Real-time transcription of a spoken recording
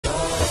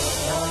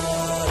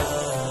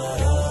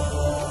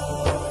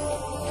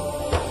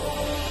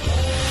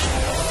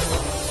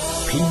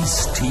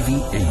Peace TV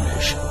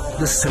English,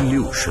 the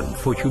solution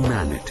for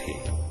humanity.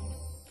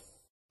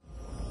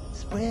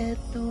 Spread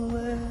the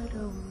word,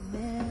 oh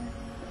man.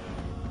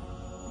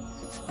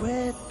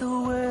 Spread the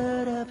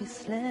word of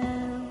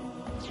Islam.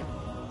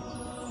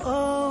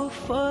 Oh,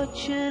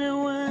 fortunate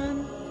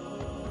one,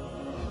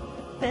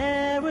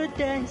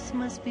 paradise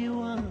must be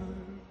won.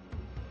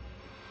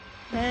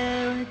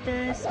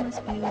 Paradise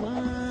must be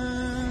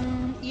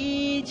won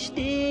each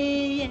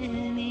day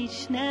and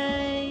each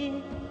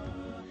night,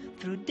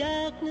 through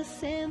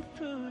darkness and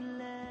through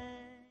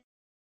light.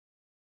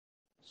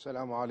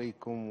 السلام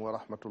عليكم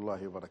ورحمة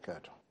الله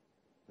وبركاته.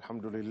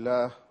 الحمد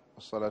لله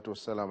والصلاة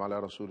والسلام على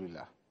رسول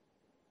الله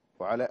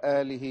وعلى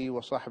آله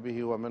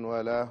وصحبه ومن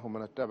والاه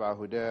ومن اتبع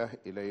هداه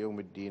إلى يوم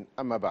الدين.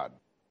 أما بعد.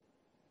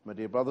 My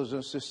dear brothers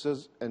and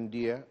sisters and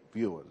dear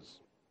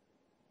viewers,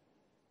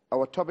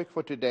 our topic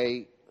for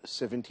today,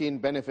 17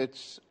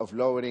 benefits of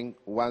lowering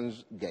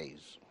one's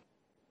gaze.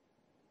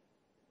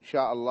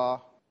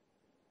 Inshallah,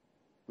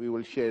 we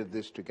will share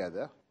this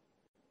together.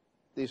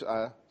 These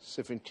are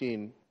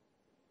 17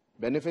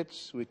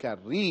 benefits we can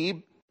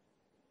reap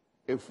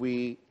if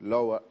we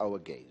lower our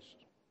gaze.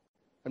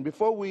 And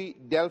before we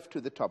delve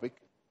to the topic,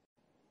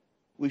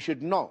 we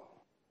should know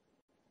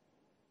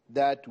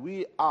that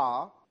we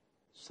are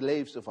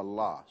slaves of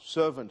Allah,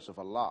 servants of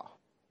Allah.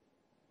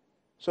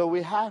 So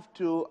we have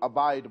to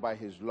abide by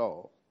His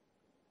law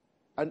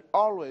and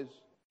always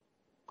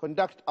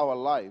conduct our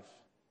life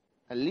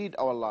and lead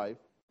our life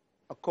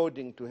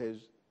according to His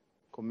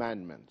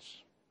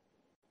commandments.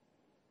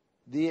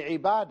 The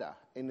ibadah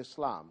in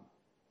Islam,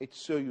 it's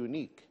so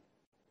unique.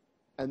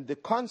 And the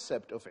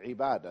concept of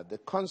ibadah, the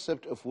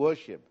concept of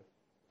worship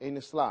in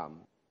Islam,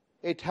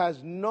 it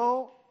has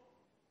no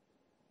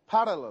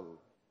parallel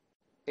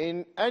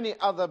in any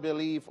other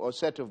belief or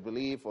set of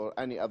belief or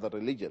any other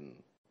religion.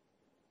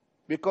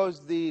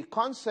 Because the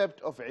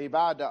concept of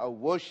ibadah, of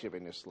worship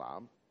in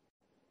Islam,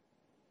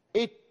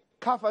 it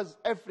covers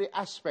every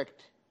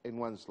aspect in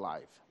one's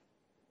life.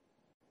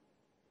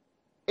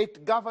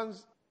 It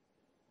governs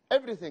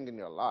everything in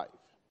your life.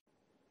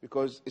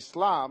 Because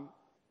Islam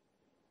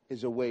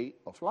is a way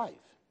of life.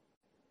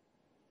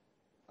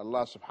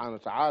 Allah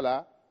subhanahu wa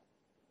ta'ala,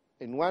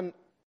 in one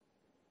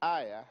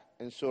ayah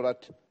in Surah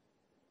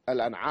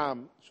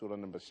Al-An'am, Surah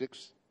number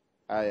 6,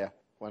 ayah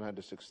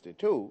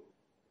 162,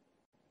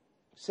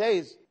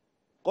 says,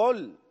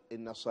 قُلْ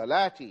إِنَّ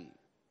صَلَاتِي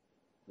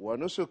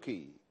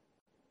وَنُسُكِي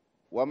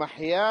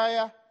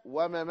وَمَحْيَايَ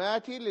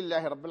وَمَمَاتِي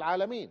لِلَّهِ رَبِّ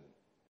الْعَالَمِينَ.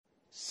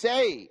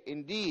 Say,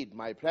 indeed,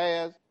 my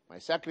prayers, my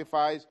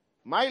sacrifice,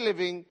 my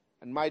living,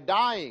 and my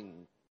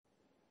dying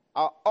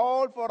are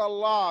all for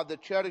Allah, the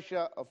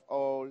cherisher of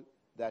all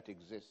that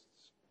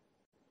exists.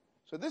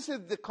 So this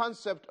is the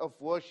concept of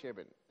worship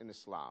in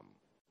Islam.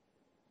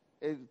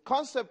 The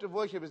concept of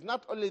worship is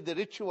not only the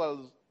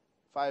rituals,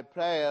 5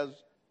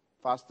 prayers,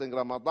 fasting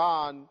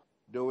Ramadan,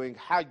 doing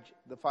Hajj,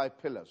 the 5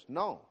 pillars.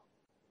 No.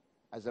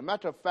 As a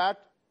matter of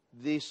fact,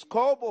 the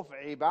scope of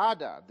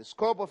ibadah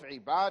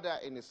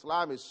in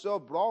Islam is so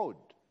broad.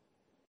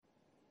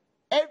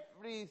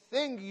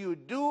 Everything you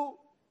do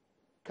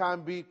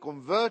can be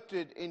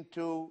converted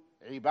into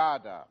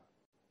ibadah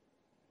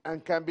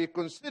and can be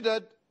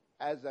considered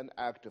as an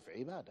act of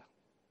ibadah.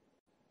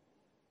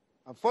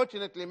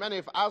 Unfortunately, many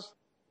of us,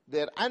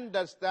 their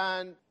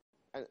understanding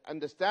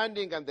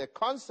and their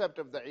concept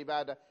of the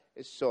ibadah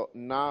is so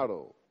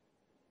narrow.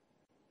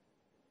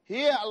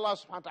 Here Allah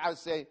subhanahu wa ta'ala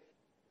says,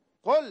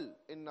 قُلْ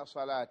إِنَّ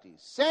صَلَاتِي.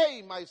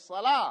 Say my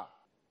salah.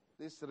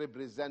 This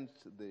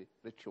represents the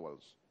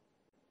rituals.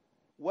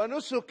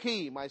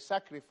 وَنُسُكِي, my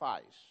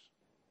sacrifice.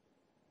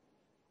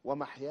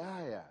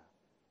 وَمَحْيَايَ,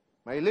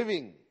 my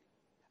living.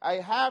 I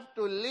have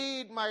to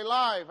lead my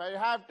life. I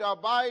have to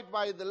abide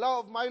by the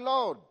law of my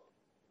Lord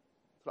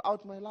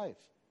throughout my life.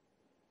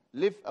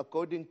 Live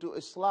according to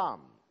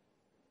Islam.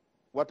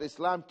 What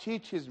Islam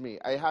teaches me,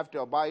 I have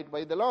to abide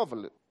by the law of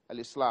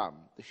Islam,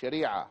 the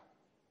Sharia.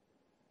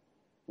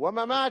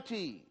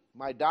 وَمَمَاتِي,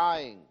 my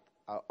dying,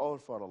 are all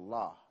for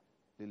Allah,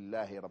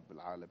 لِلَّهِ رَبِّ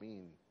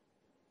الْعَالَمِينَ,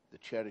 the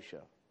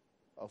cherisher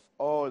of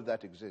all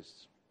that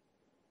exists.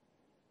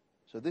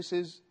 So this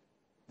is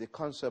the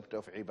concept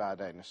of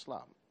ibadah in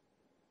Islam.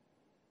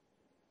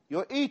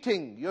 Your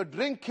eating, your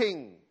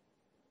drinking,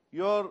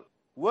 your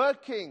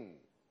working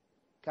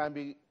can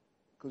be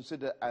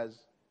considered as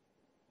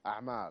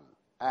a'mal,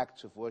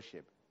 acts of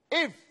worship.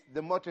 If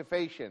the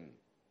motivation,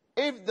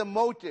 if the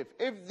motive,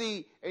 if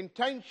the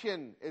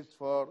intention is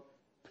for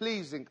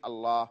pleasing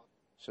Allah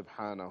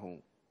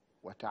subhanahu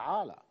wa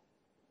ta'ala.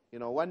 You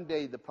know, one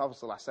day the Prophet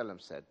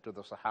ﷺ said to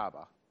the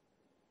Sahaba,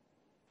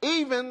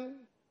 even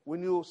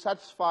when you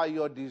satisfy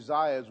your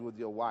desires with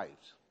your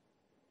wives,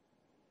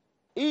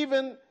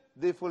 even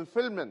the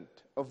fulfillment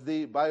of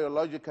the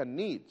biological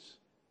needs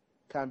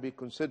can be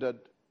considered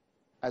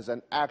as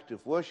an act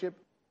of worship,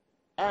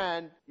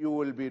 and you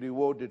will be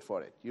rewarded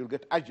for it. You'll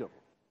get ajr.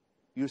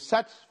 You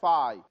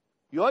satisfy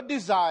your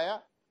desire,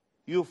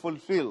 you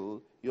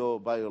fulfill your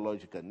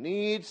biological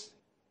needs,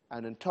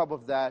 and on top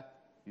of that,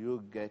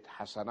 you get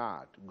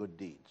hasanat, good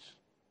deeds.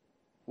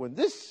 When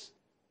this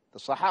the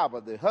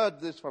Sahaba, they heard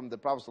this from the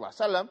Prophet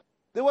ﷺ,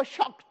 they were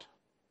shocked.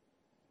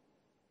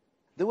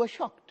 They were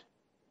shocked.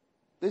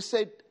 They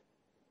said,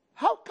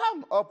 how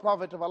come, O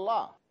Prophet of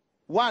Allah,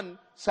 one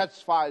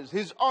satisfies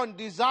his own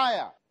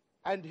desire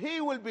and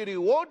he will be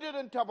rewarded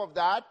on top of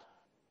that?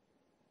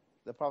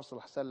 The Prophet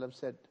ﷺ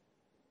said,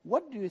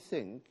 what do you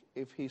think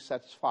if he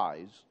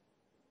satisfies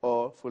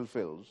or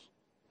fulfills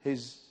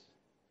his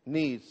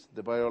needs,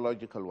 the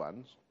biological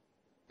ones,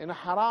 in a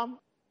haram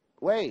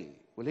way?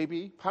 Will he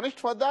be punished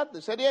for that?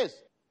 They said yes.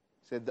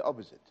 He said the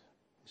opposite.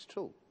 It's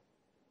true.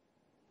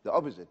 The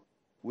opposite.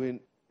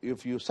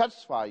 If you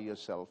satisfy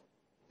yourself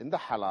in the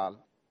halal,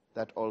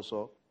 that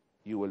also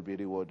you will be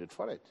rewarded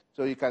for it.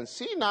 So you can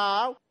see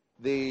now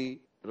the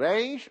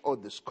range or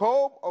the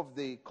scope of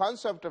the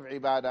concept of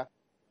ibadah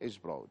is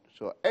broad.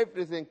 So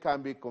everything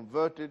can be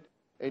converted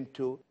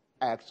into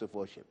acts of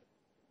worship.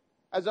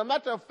 As a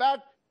matter of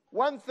fact,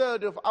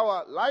 1/3 of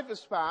our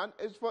lifespan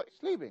is for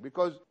sleeping,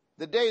 because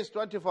the day is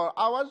 24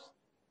 hours,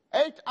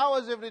 8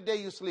 hours every day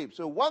you sleep.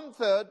 So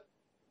 1/3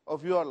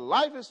 of your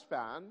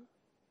lifespan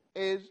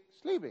is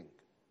sleeping.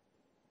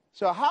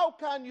 So how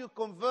can you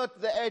convert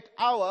the 8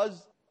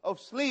 hours of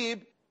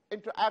sleep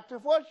into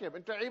active worship,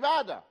 into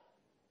ibadah?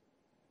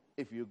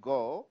 If you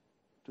go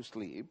to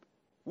sleep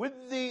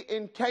with the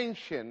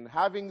intention,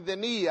 having the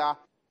niyyah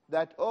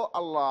that, oh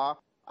Allah,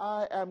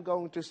 I am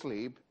going to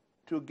sleep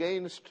to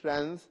gain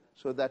strength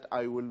so that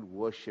I will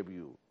worship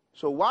you.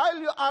 So while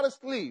you are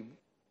asleep,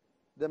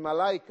 the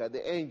malaika,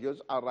 the angels,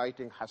 are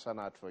writing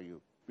hasanat for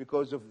you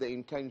because of the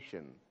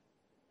intention.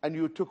 And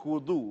you took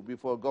wudu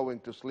before going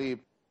to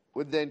sleep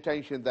with the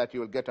intention that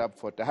you will get up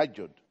for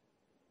tahajjud.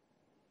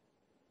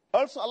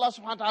 Also Allah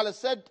subhanahu wa ta'ala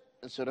said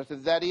in Surah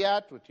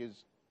Al-Dhariyat, which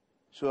is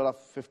Surah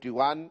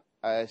 51,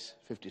 ayah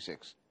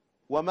 56,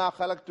 وَمَا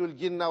خَلَقْتُ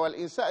الْجِنَّ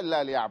وَالْإِنسَ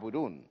إِلَّا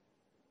لِيَعْبُدُونَ.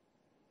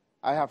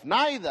 I have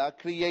neither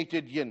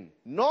created jinn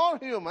nor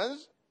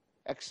humans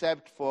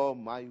except for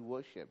my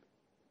worship.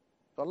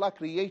 So Allah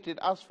created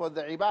us for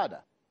the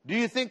ibadah. Do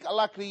you think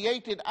Allah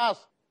created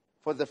us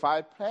for the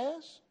 5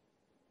 prayers?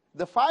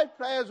 The 5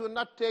 prayers will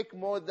not take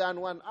more than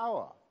 1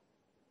 hour.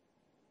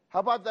 How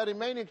about the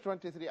remaining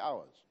 23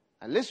 hours?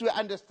 Unless we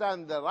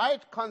understand the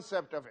right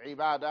concept of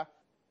ibadah,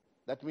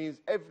 that means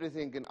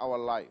everything in our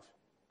life.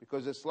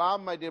 Because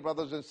Islam, my dear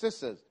brothers and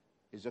sisters,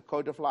 is a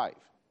code of life.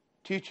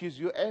 Teaches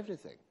you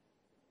everything.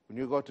 When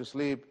you go to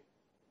sleep,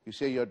 you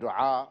say your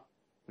dua.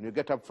 When you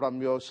get up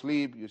from your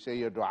sleep, you say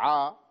your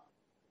dua.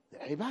 The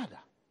ibadah.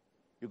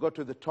 You go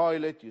to the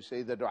toilet, you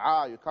say the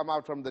dua. You come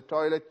out from the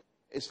toilet,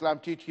 Islam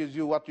teaches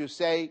you what you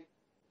say.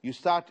 You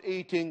start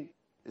eating,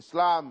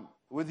 Islam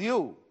with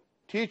you,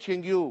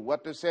 teaching you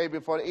what to say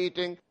before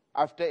eating.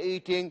 After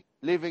eating,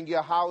 leaving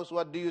your house,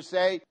 what do you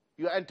say?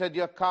 You entered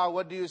your car,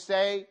 what do you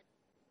say?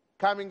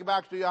 Coming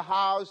back to your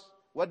house,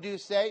 what do you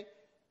say?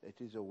 It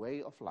is a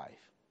way of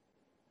life.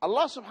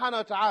 Allah subhanahu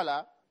wa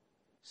ta'ala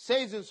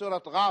says in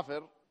Surah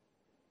Ghafir,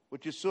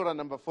 which is Surah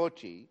number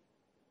 40,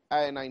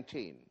 ayah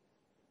 19,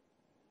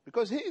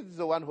 because He is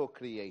the one who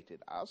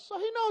created us, so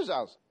He knows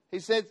us. He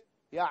says,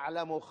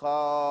 يَعْلَمُ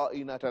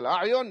خَائِنَةَ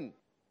الْأَعْيُنِ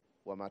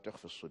وَمَا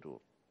تُخْفِي الصُّدُورِ.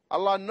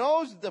 Allah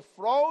knows the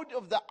fraud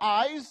of the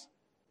eyes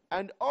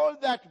and all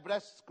that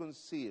breasts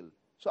conceal.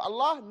 So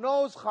Allah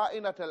knows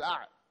خَائِنَةَ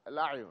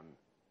الْأَعْيُنِ.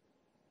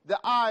 The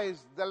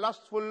eyes, the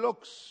lustful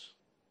looks,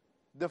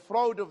 the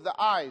fraud of the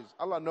eyes,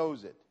 Allah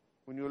knows it.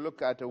 When you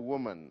look at a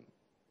woman,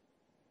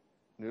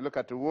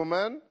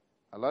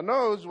 Allah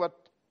knows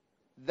what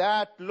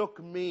that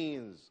look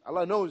means.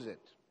 Allah knows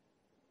it.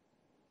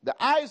 The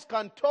eyes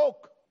can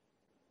talk.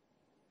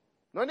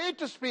 No need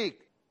to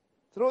speak.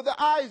 Through the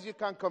eyes you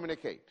can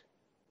communicate.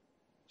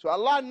 So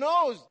Allah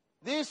knows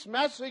these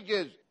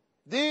messages,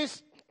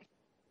 these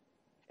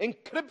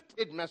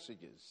encrypted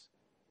messages.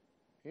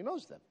 He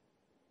knows them.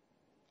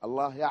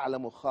 Allah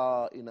يَعْلَمُ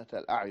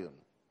خَائِنَةَ الْأَعْيُنِ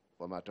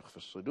وَمَا تُخْفِي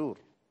الصُّدُورِ.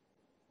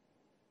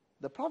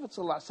 The Prophet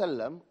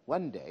ﷺ,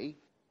 one day,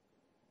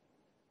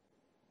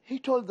 he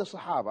told the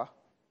Sahaba,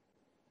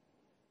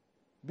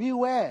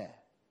 beware,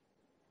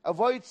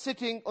 avoid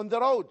sitting on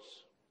the roads.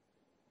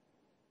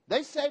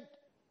 They said,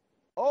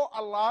 oh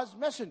Allah's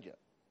Messenger,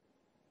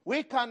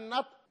 we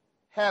cannot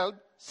help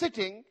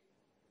sitting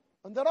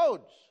on the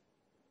roads,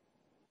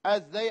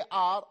 as they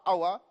are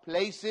our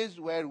places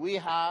where we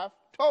have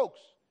talks.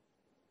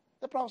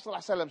 The Prophet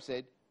ﷺ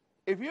said,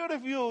 if you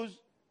refuse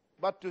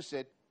but to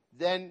sit,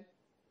 then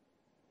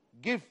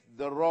give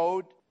the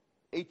road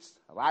its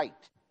right.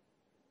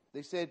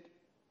 They said,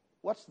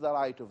 what's the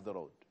right of the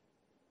road?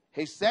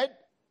 He said,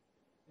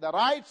 the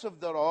rights of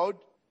the road,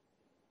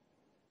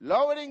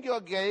 lowering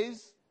your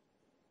gaze,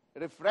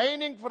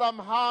 refraining from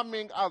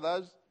harming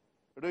others,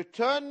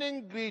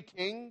 returning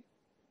greeting,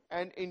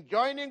 and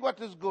enjoining what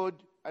is good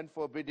and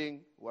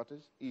forbidding what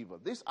is evil.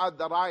 These are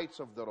the rights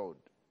of the road.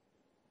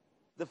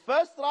 The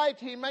first right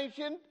he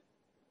mentioned,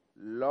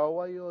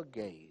 lower your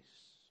gaze.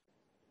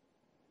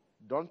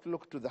 Don't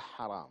look to the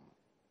haram.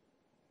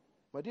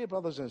 My dear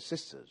brothers and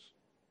sisters,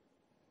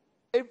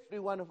 every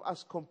one of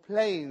us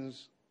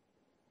complains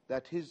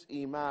that his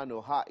iman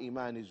or her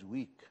iman is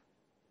weak.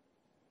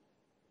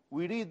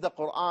 we read the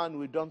Quran,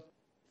 we don't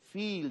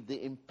feel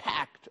the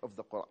impact of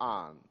the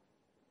Quran.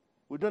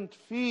 We don't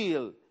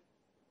feel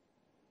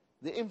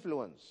the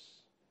influence.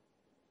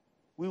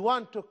 We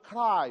want to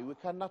cry. We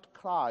cannot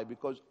cry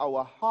because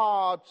our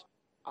hearts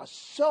are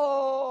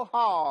so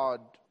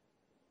hard.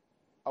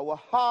 Our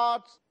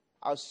hearts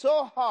are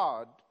so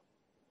hard,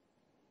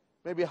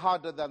 maybe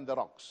harder than the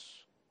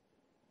rocks.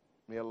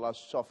 May Allah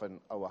soften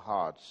our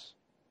hearts.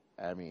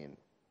 Ameen.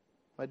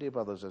 My dear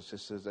brothers and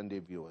sisters and dear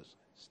viewers,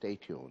 stay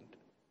tuned.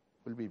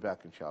 We'll be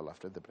back, inshallah,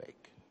 after the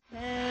break.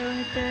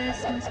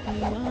 Paradise must be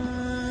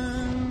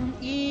won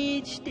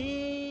each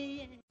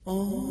day.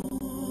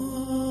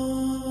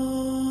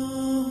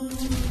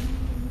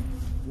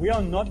 We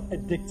are not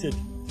addicted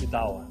to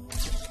dawah.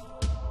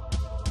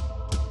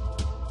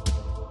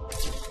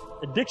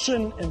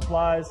 Addiction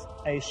implies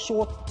a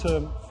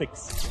short-term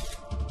fix.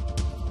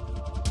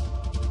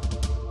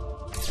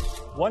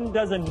 One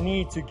doesn't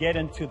need to get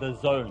into the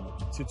zone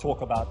to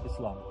talk about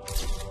Islam.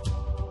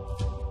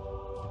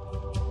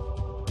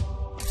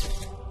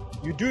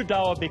 You do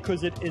dawah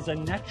because it is a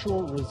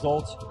natural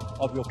result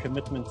of your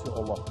commitment to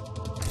Allah.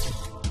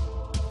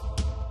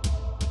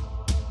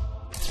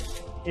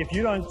 If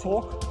you don't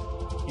talk,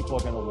 people are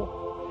going to walk.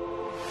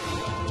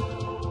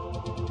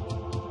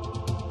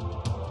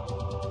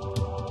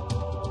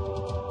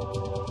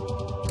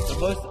 The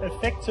most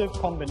effective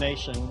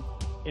combination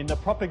in the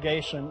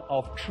propagation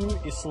of true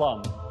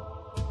Islam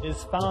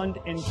is found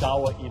in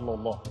Dawah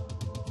Ilallah.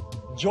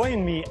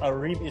 Join me,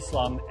 Arib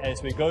Islam,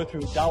 as we go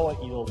through Dawah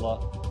Ilallah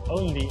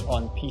only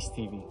on Peace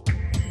TV.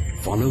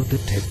 Follow the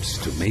tips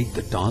to make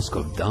the task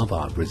of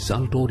Dawah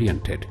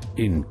result-oriented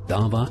in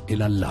Dawah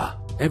Ilallah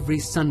every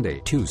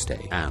Sunday,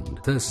 Tuesday and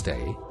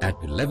Thursday at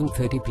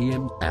 11:30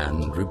 p.m.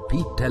 and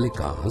repeat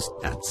telecast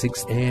at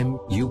 6 a.m.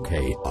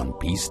 UK on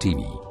Peace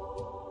TV.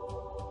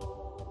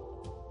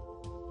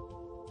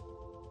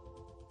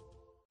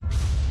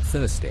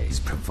 Thursdays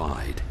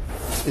provide.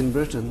 In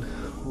Britain,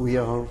 we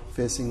are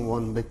facing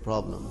one big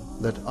problem,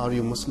 that are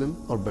you Muslim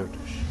or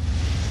British?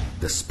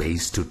 The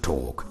space to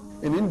talk.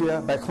 In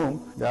India, back home,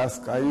 they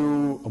ask, are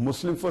you a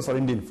Muslim first or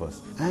Indian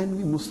first? And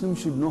we Muslims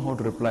should know how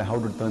to reply, how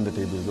to turn the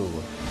tables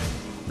over.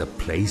 The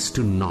place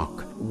to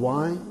knock.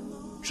 Why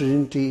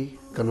Trinity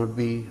cannot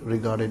be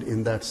regarded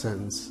in that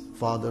sense,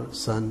 Father,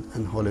 Son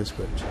and Holy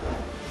Spirit?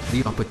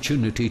 The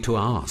opportunity to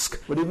ask.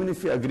 But even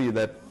if we agree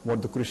that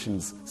what the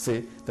Christians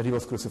say, that he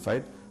was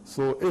crucified,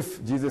 so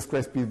if Jesus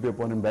Christ, peace be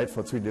upon him, died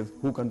for 3 days,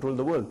 who controlled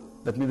the world?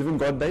 That means even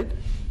God died?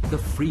 The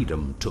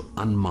freedom to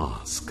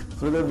unmask.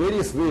 So there are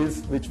various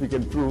ways which we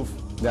can prove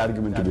the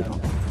argument to be wrong.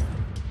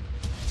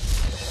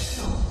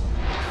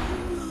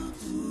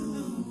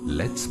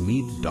 Let's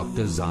meet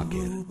Dr.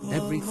 Zakir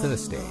every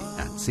Thursday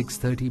at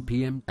 6:30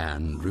 p.m.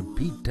 and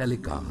repeat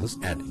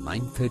telecast at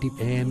 9:30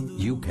 a.m.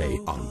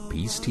 UK on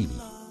Peace TV.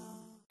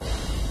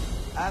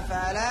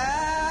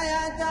 أفلا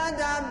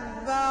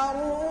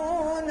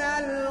يتدبرون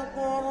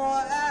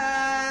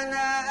القرآن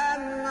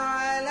أم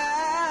على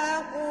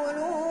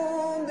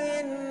قلوب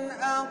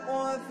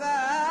أقفالها.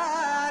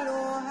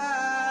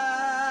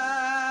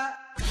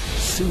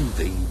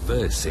 Soothing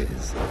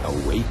verses,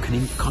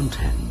 awakening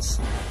contents.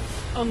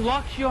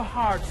 Unlock your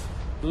hearts.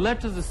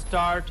 Let us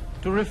start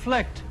to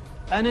reflect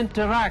and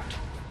interact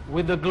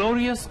with the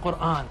glorious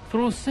Quran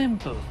through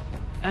simple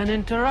and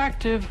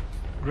interactive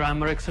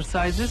grammar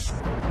exercises.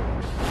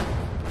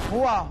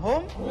 هو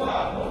هم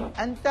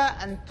أنت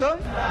أنتم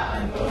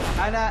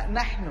أنا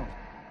نحن.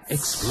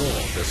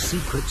 Explore the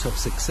secrets of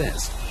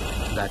success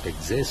that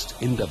exist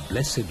in the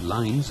blessed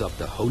lines of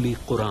the Holy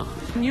Quran.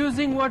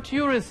 Using what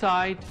you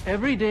recite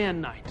every day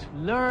and night,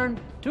 learn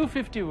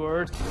 250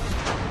 words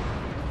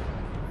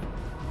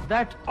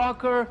that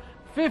occur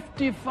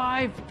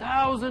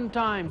 55,000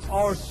 times,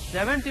 or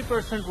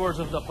 70% words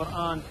of the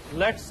Quran.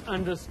 Let's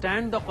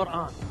understand the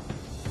Quran.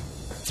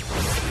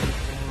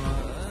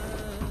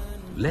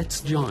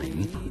 Let's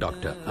join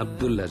Dr.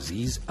 Abdul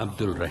Aziz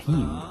Abdul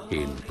Rahim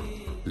in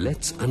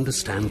Let's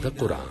Understand the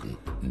Quran,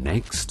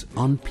 next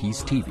on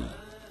Peace TV.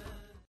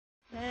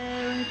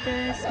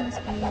 Paradise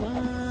must be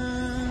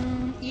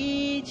won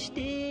each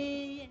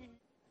day.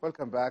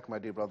 Welcome back, my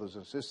dear brothers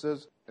and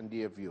sisters and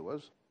dear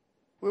viewers.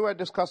 We were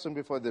discussing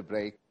before the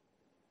break,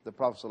 the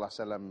Prophet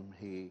ﷺ,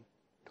 he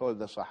told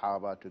the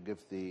Sahaba to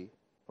give the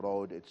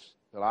road its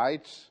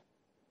rights.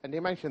 And he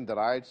mentioned the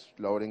rights: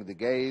 lowering the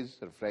gaze,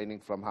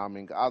 refraining from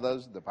harming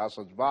others, the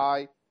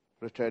passers-by,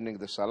 returning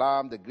the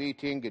salam, the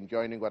greeting,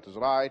 enjoining what is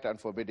right, and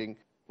forbidding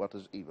what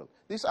is evil.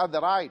 These are the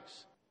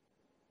rights.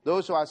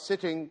 Those who are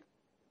sitting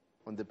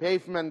on the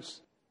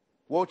pavements,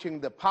 watching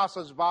the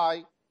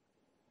passers-by,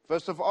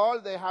 first of all,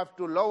 they have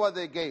to lower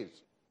their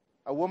gaze.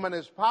 A woman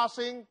is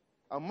passing,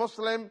 a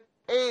Muslim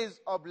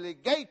is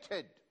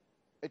obligated.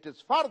 It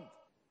is fard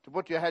to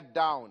put your head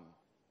down.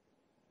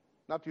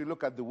 Not you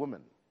look at the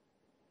woman,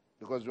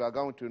 because we are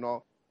going to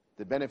know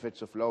the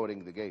benefits of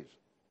lowering the gaze.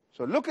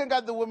 So looking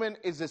at the woman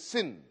is a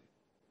sin.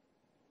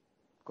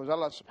 Because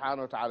Allah subhanahu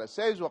wa ta'ala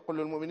says, وَقُلُّ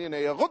الْمُؤْمِنِينَ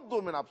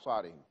يَغُضُّوا مِنْ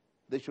أَبْصَارِهِمْ.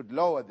 They should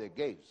lower their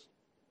gaze.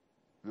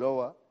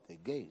 Lower their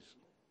gaze.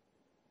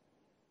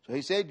 So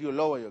he said, you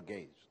lower your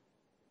gaze.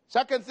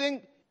 Second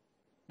thing,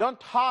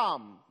 don't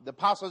harm the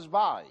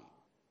passers-by.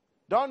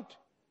 Don't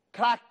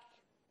crack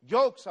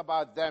jokes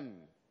about them,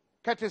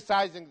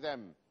 criticizing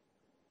them,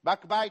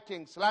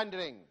 backbiting,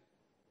 slandering.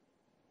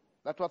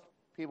 That's what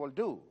people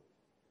do.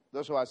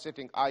 Those who are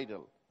sitting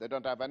idle, they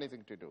don't have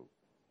anything to do.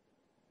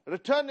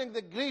 Returning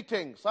the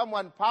greeting,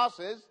 someone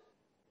passes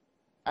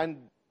and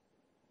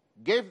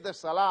give the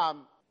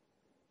salam,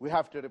 we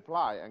have to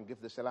reply and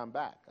give the salam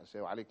back and say,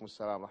 wa alaikum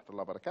assalam wa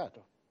rahmatullahi wa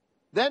barakatuh.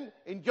 Then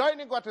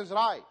enjoining what is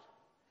right.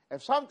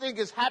 If something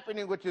is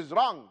happening which is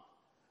wrong,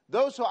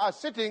 those who are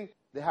sitting,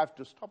 they have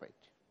to stop it.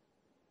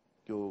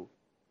 You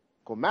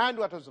command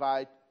what is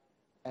right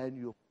and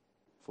you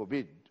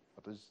forbid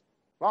what is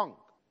wrong.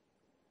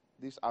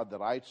 These are the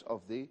rights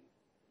of the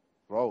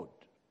road.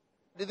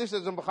 This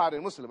is in Bukhari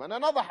and Muslim. And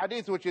another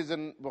hadith which is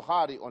in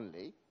Bukhari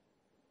only,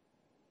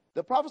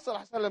 the Prophet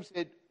ﷺ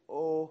said,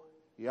 "O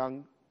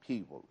young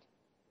people,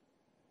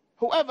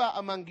 whoever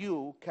among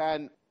you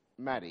can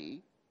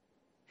marry,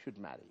 should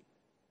marry,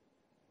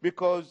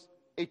 because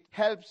it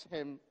helps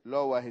him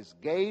lower his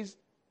gaze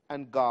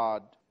and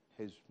guard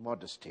his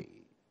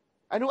modesty.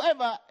 And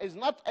whoever is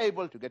not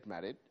able to get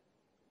married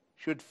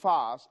should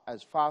fast,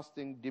 as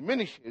fasting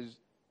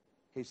diminishes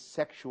his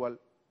sexual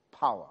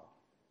power."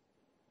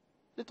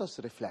 Let us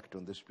reflect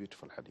on this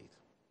beautiful hadith.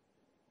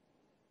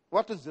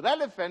 What is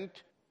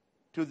relevant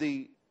to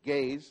the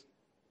gaze?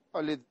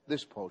 Only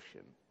this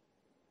portion.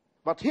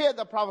 But here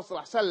the Prophet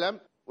ﷺ,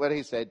 where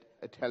he said,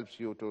 it helps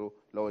you to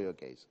lower your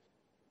gaze.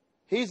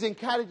 He's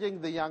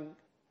encouraging the young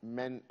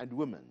men and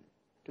women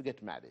to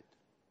get married.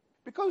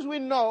 Because we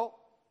know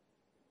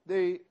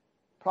the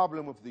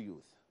problem of the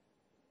youth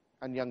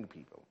and young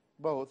people,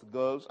 both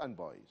girls and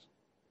boys.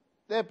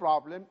 Their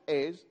problem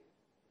is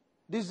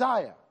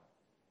desire.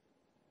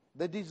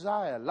 The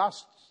desire,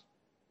 lusts.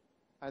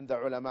 And the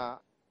ulama,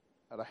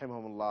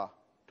 rahimahumullah,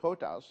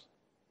 taught us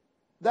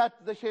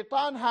that the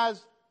shaitan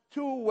has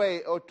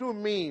two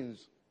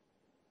means,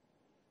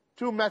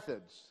 two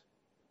methods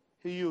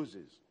he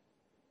uses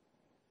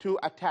to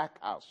attack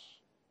us.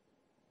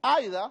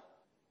 Either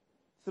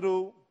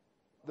through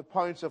the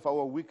points of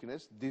our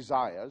weakness,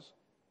 desires,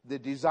 the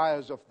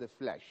desires of the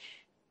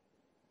flesh.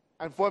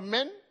 And for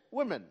men,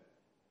 women.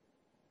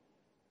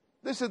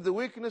 This is the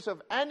weakness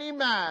of any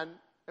man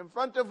in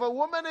front of a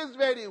woman is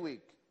very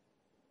weak.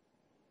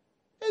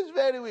 He's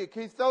very weak.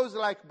 He throws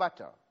like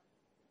butter.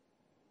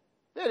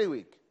 Very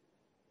weak.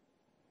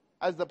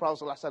 As the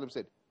Prophet ﷺ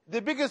said,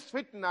 the biggest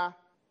fitna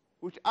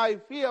which I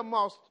fear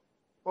most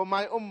for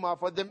my ummah,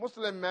 for the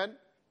Muslim men,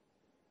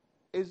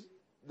 is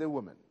the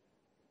woman.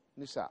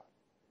 Nisa.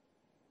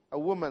 A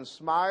woman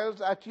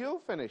smiles at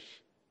you, finish.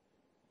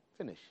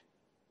 Finish.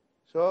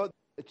 So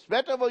it's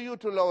better for you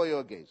to lower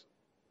your gaze.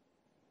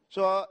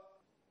 So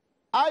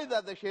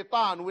either the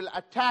shaitan will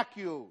attack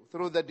you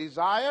through the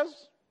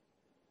desires,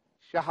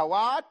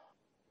 shahawat,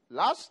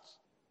 lusts,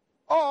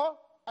 or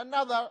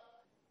another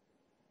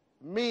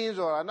means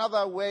or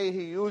another way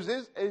he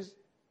uses is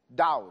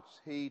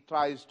doubts. He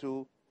tries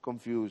to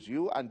confuse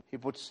you and he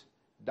puts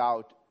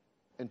doubt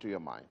into your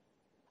mind.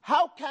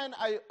 How can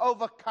I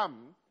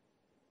overcome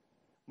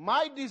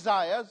my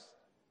desires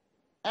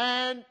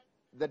and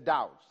the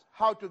doubts?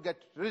 How to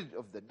get rid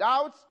of the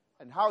doubts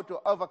and how to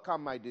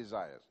overcome my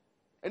desires?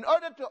 In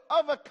order to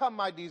overcome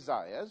my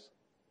desires,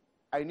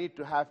 I need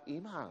to have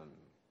iman,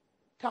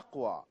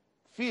 taqwa,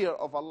 fear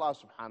of Allah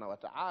subhanahu wa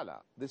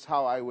ta'ala. This is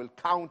how I will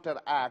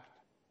counteract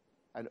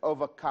and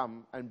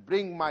overcome and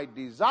bring my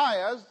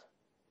desires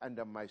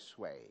under my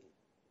sway.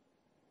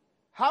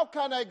 How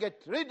can I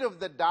get rid of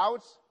the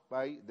doubts?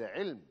 By the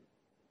ilm.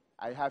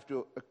 I have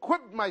to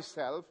equip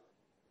myself,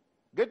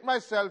 get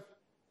myself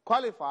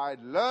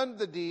qualified, learn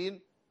the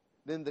deen,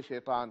 then the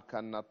shaitan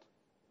cannot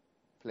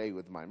play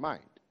with my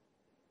mind.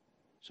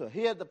 So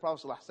here the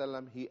Prophet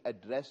ﷺ, he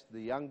addressed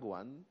the young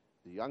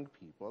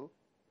people,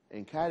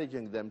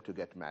 encouraging them to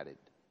get married.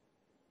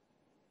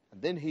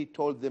 And then he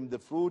told them the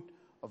fruit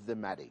of the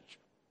marriage.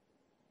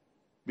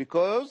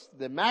 Because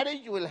the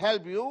marriage will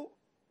help you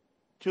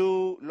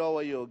to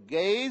lower your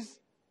gaze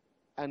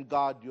and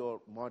guard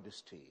your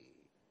modesty.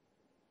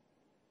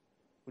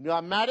 When you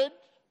are married,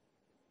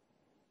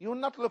 you will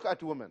not look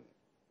at women.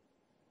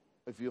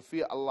 If you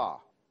fear Allah,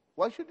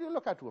 why should you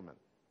look at women?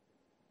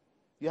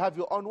 You have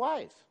your own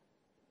wife.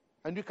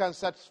 And you can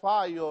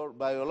satisfy your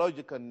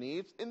biological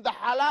needs in the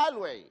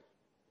halal way.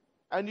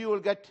 And you will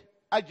get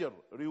ajr,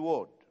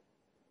 reward.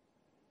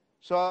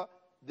 So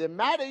the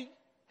marriage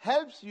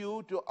helps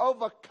you to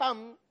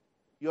overcome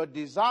your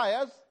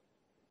desires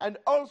and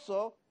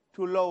also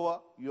to lower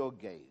your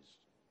gaze.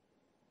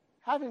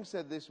 Having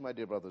said this, my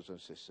dear brothers and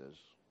sisters,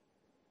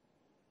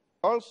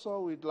 also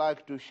we'd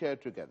like to share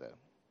together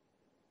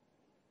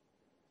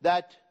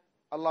that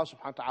Allah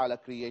subhanahu wa ta'ala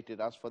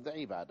created us for the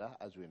ibadah,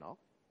 as we know.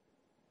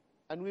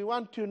 And we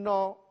want to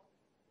know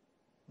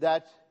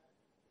that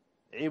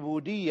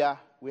ibudiyyah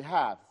we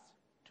have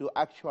to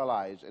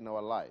actualize in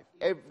our life.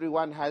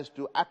 Everyone has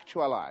to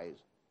actualize,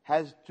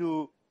 has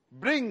to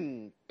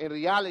bring in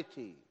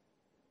reality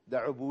the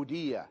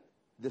ubudiyyah,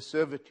 the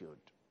servitude.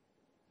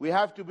 We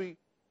have to be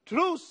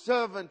true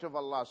servant of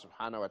Allah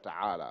subhanahu wa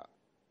ta'ala,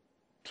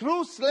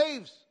 true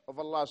slaves of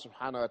Allah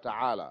subhanahu wa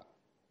ta'ala,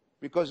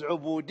 because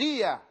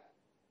ubudiyah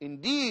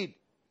indeed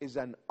is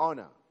an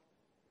honor,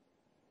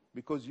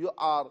 because you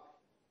are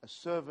a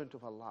servant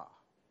of Allah.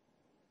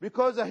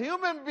 Because a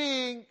human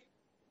being,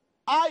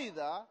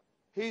 either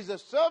he is a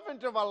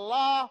servant of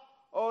Allah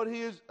or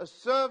he is a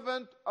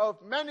servant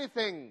of many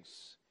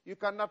things. You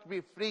cannot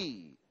be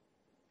free.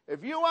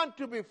 If you want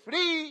to be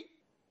free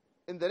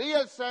in the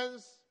real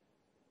sense,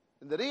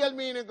 in the real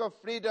meaning of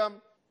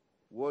freedom,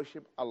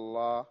 worship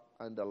Allah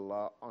and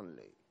Allah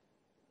only.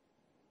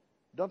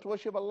 Don't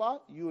worship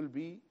Allah, you will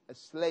be a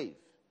slave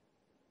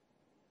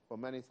for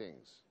many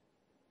things.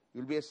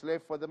 You'll be a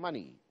slave for the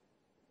money.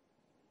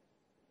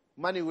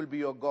 Money will be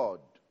your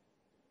God.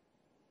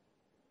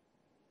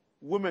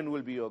 Women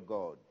will be your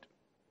God.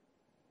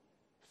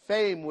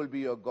 Fame will be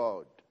your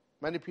God.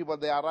 Many people,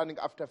 they are running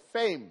after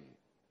fame.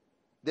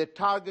 Their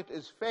target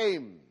is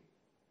fame.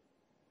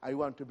 I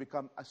want to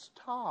become a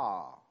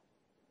star.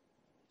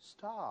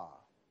 Star.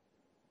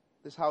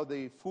 This is how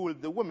they fool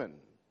the women.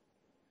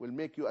 Will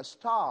make you a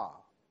star.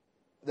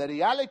 The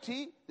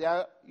reality, they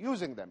are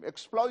using them,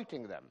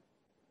 exploiting them.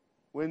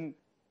 When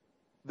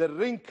the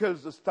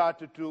wrinkles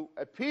started to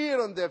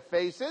appear on their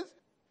faces,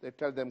 they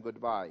tell them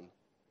goodbye.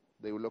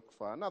 They will look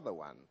for another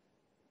one.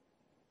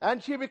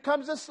 And she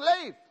becomes a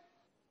slave.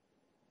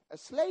 A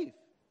slave.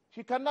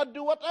 She cannot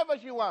do whatever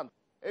she wants.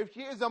 If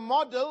she is a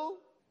model,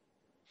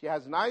 she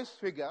has nice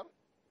figure,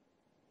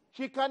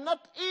 she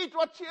cannot eat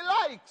what she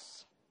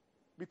likes,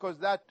 because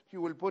that she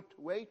will put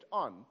weight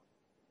on.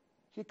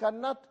 She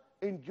cannot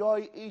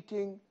enjoy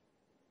eating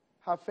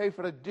her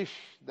favorite dish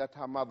that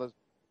her mother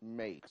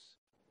makes,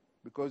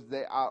 because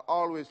they are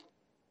always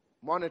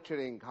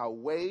monitoring her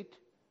weight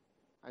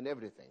and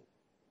everything.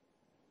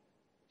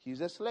 She's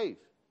a slave.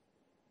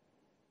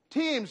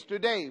 Teams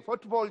today,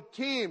 football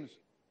teams,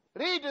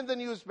 read in the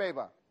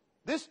newspaper,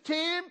 this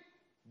team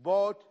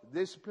bought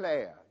this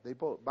player. They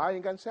bought,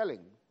 buying and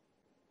selling.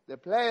 The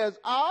players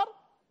are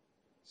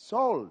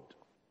sold.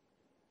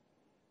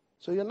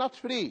 So you're not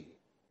free.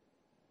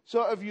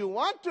 So if you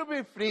want to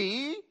be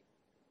free,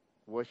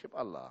 worship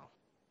Allah.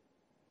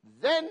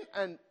 Then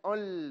and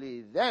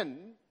only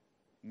then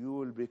you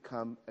will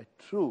become a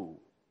true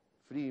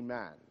free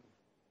man.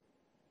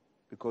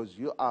 Because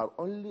you are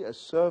only a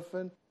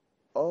servant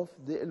of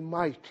the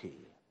Almighty,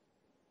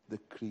 the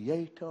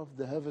creator of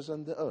the heavens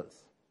and the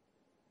earth.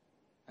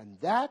 And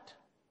that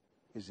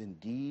is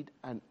indeed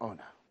an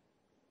honor.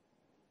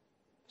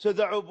 So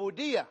the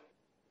ubudiyah,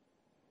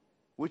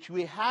 which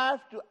we have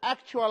to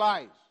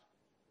actualize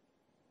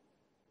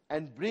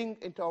and bring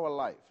into our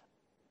life,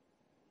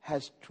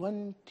 has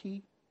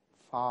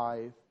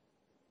 25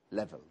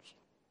 levels.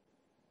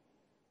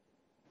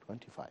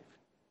 25.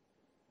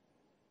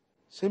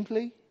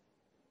 Simply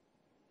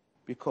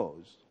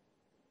because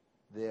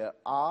there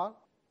are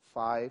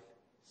 5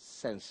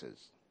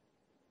 senses: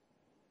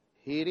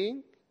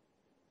 hearing,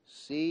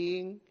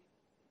 seeing,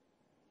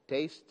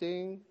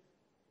 tasting,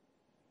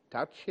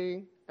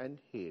 touching, and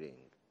hearing.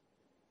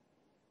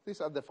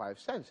 These are the 5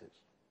 senses.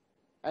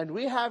 And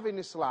we have in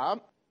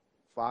Islam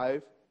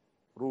 5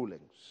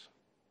 rulings.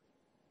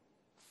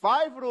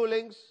 5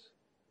 rulings: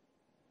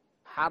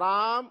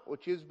 haram,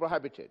 which is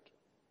prohibited,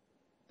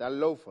 the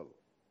lawful;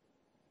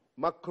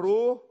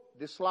 makruh,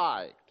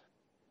 disliked;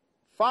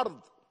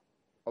 fard,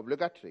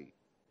 obligatory;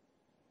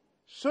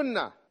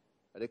 sunnah,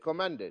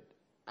 recommended;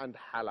 and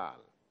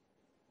halal.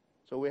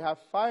 So we have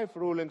 5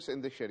 rulings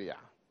in the Sharia.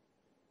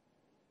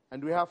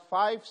 And we have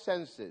 5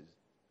 senses.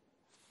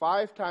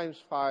 5 times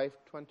 5,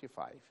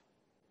 25.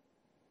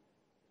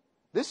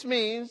 This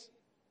means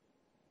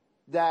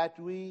that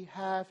we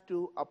have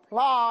to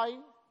apply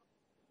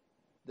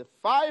the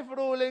 5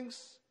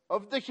 rulings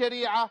of the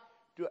Sharia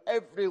to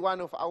every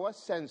one of our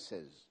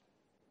senses.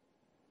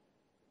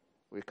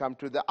 We come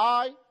to the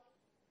eye.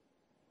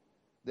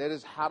 There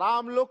is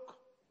haram look.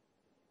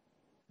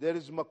 There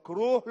is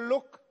makruh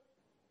look.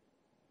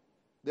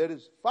 There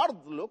is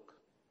fard look.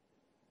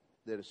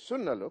 There is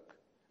sunnah look.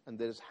 And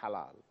there is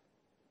halal.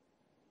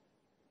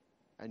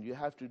 And you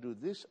have to do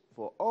this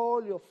for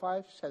all your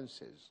 5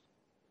 senses.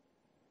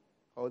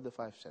 All the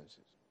 5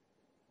 senses.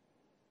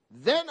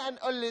 Then and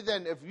only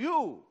then, if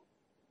you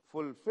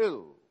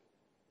fulfill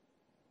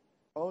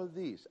all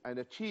these and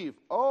achieve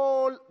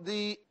all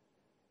the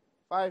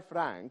 5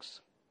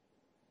 ranks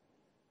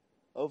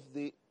of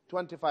the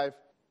 25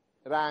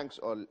 ranks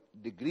or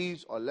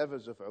degrees or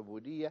levels of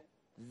ubudiyah,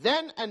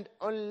 then and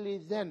only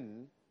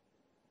then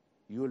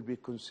you will be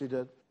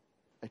considered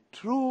a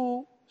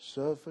true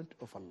servant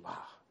of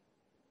Allah.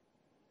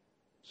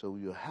 So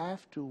you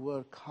have to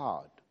work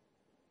hard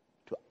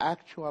to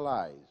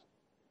actualize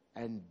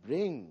and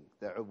bring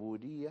the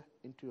ubudiyah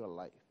into your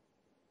life.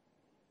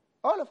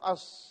 All of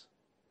us,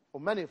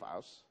 or many of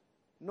us,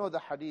 know the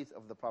hadith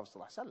of the Prophet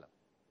ﷺ.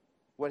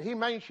 When he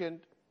mentioned,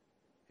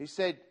 he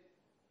said,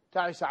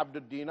 Ta'isa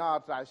Abdul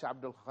Dinar, Ta'isa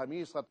Abdul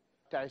Khamisat,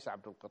 Ta'isa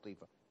Abdul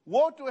Qatifa.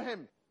 Woe to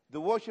him, the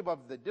worship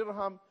of the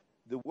dirham,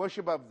 the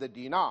worship of the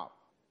dinar.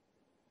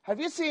 Have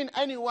you seen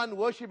anyone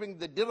worshipping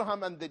the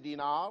dirham and the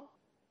dinar?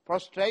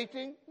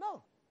 Prostrating?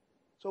 No.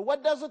 So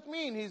what does it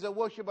mean he's a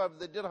worshipper of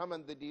the dirham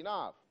and the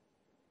dinar?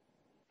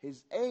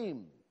 His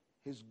aim,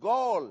 his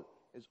goal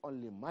is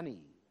only money.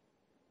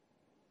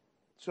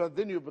 So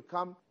then you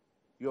become,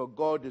 your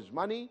God is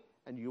money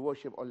and you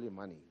worship only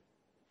money.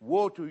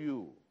 Woe to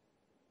you.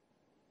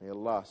 May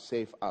Allah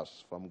save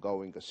us from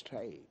going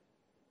astray.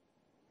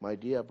 My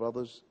dear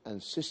brothers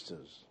and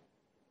sisters,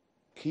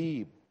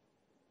 keep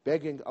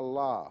begging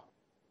Allah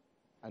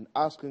and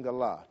asking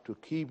Allah to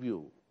keep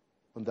you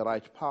on the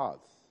right path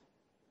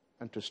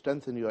and to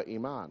strengthen your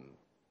iman.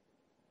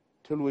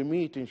 Till we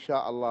meet,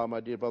 insha'Allah, my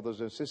dear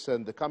brothers and sisters,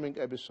 in the coming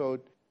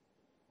episode,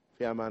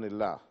 fi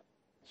amanillah.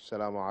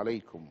 Assalamu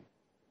alaikum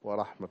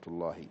wa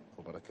rahmatullahi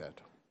wa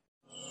barakatuh.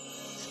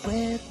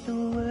 Spread the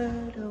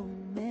word, oh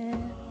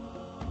man.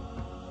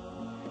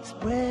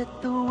 Spread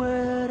the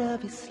word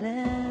of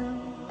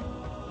Islam.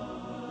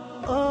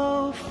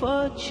 Oh,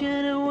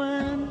 fortunate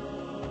one.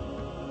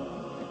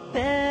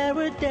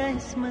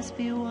 Paradise must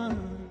be won.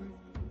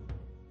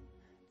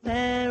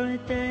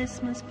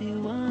 Paradise must be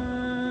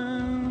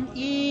won.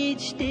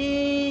 Each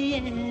day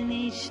and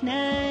each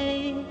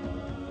night.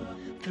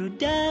 Through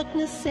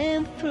darkness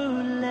and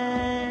through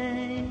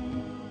light.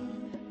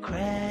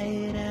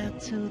 Cry it out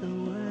to the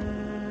world.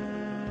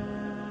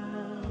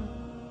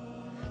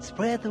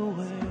 Spread the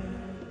word.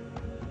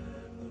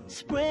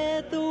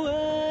 Spread the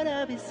word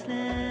of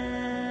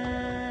Islam.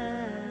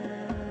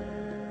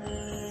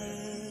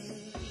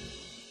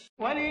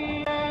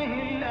 ولله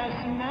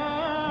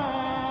الأسماء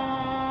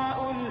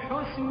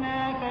الحسنى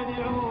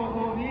فادعوه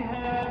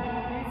بها.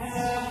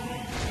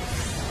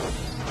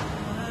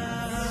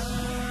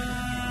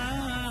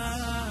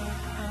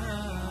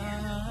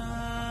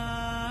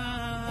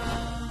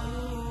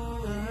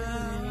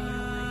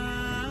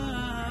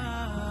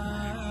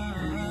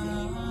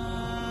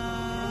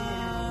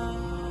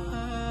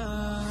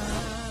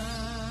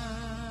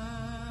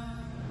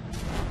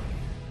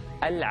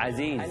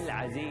 Al-Aziz,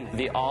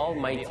 the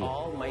Almighty.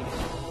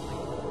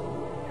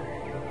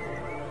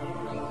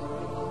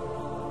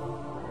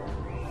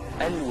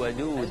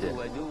 Al-Wadud,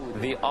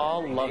 the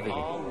All-Loving.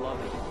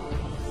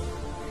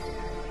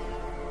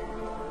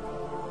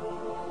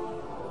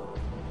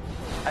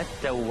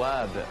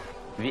 At-Tawwab,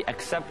 the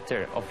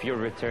Acceptor of your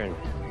return.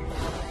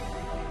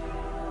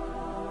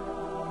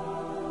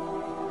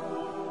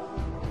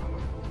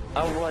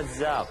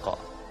 Al-Razzaq,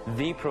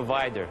 the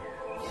Provider.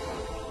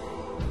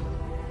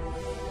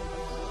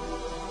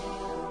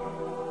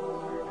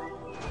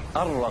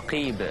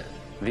 Al-Raqib,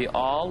 the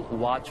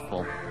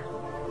All-Watchful.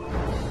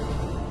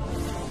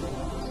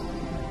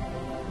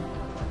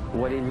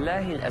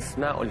 وَلِلَّهِ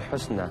الْأَسْمَاءُ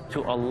الْحُسْنَى.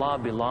 To Allah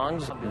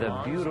belongs the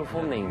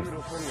beautiful names.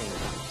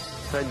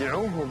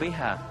 فَادْعُوهُ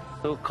بِهَا.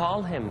 So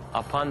call Him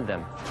upon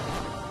them.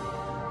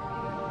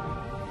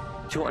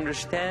 To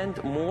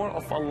understand more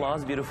of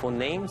Allah's beautiful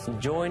names,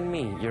 join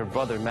me, your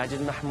brother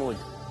Majid Mahmood,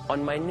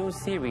 on my new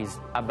series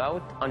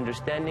about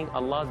understanding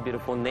Allah's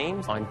beautiful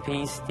names on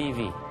Peace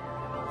TV.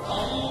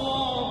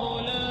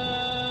 الله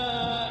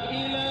لا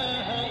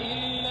إله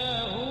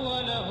إلا هو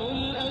له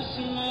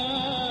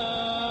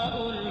الأسماء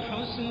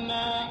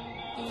الحسنى.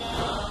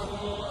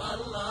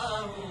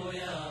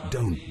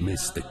 Don't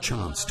miss the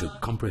chance to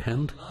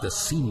comprehend the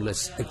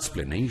seamless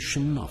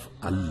explanation of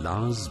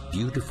Allah's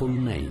beautiful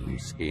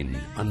names in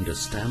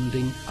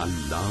Understanding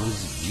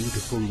Allah's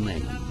Beautiful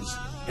Names.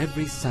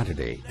 Every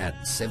Saturday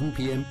at 7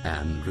 p.m.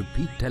 and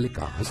repeat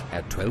telecast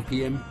at 12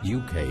 p.m.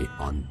 UK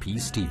on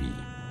Peace TV.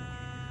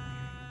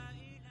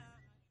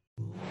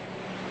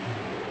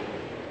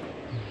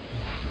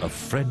 A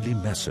friendly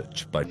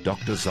message by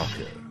Dr.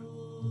 Zakir.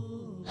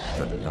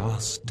 The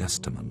Last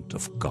Testament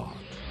of God.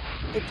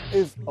 It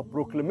is a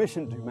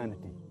proclamation to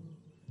humanity,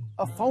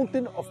 a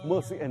fountain of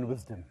mercy and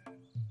wisdom,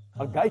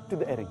 a guide to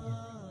the erring,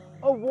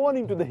 a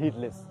warning to the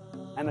heedless,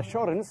 an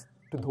assurance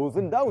to those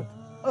in doubt,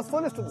 a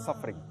solace to the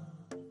suffering,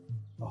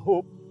 a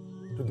hope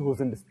to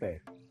those in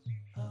despair.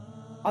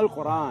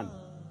 Al-Quran,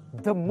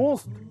 the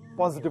most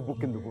positive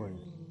book in the world,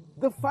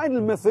 the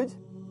final message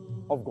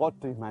of God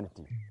to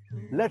humanity.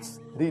 Let's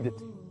read it,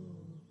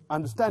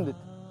 understand it,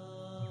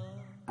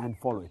 and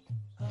follow it.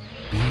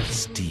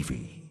 Peace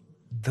TV,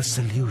 the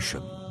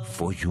solution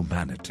for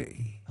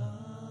humanity.